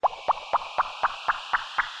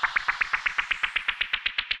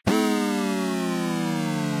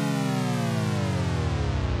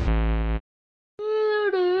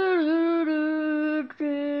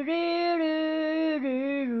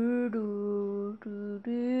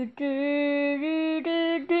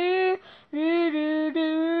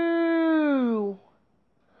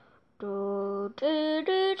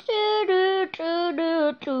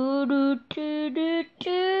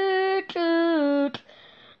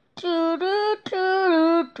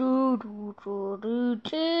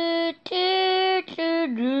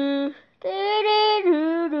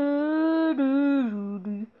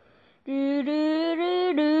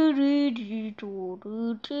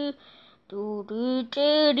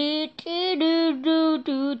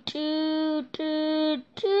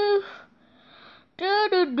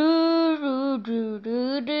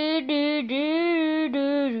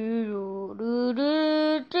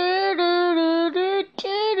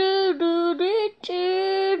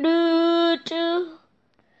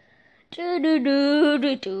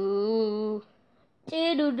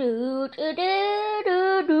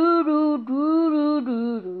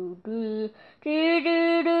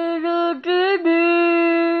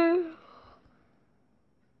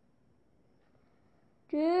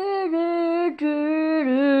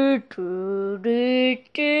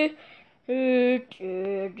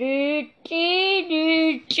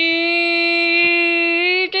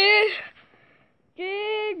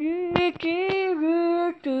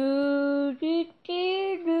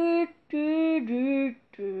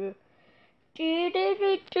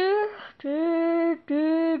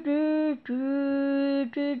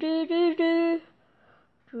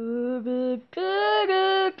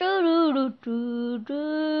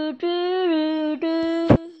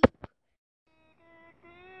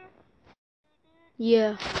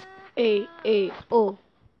Yeah, A-A-O.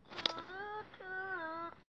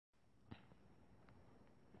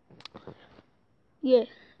 Yeah,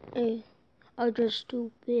 I just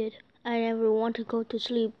stupid. I never want to go to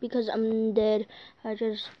sleep because I'm dead. I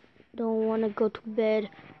just don't want to go to bed.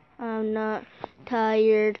 I'm not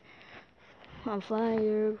tired. I'm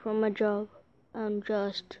fired from my job. I'm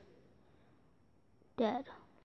just dead.